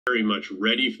very much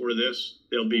ready for this.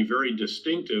 They'll be very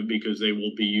distinctive because they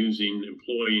will be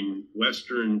employing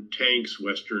Western tanks,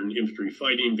 Western infantry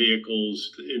fighting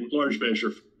vehicles, in large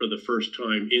measure for the first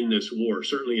time in this war,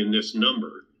 certainly in this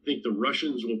number. I think the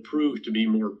Russians will prove to be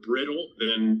more brittle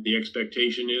than the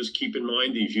expectation is. Keep in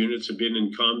mind, these units have been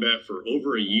in combat for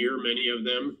over a year, many of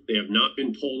them. They have not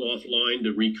been pulled offline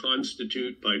to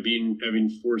reconstitute by having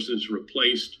forces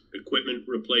replaced, equipment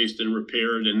replaced and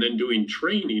repaired, and then doing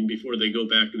training before they go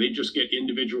back. They just get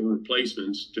individual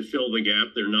replacements to fill the gap.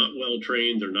 They're not well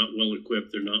trained, they're not well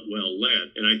equipped, they're not well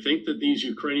led. And I think that these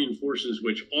Ukrainian forces,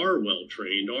 which are well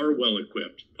trained, are well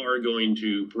equipped, are going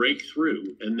to break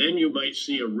through. And then you might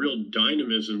see a real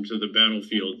dynamism to the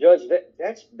battlefield. Judge,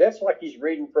 that's like he's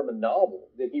reading from a novel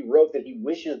that he wrote, that he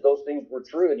wishes those things were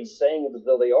true, and he's saying them as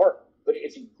though they are. But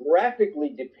it's graphically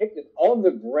depicted on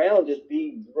the ground as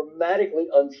being dramatically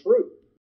untrue.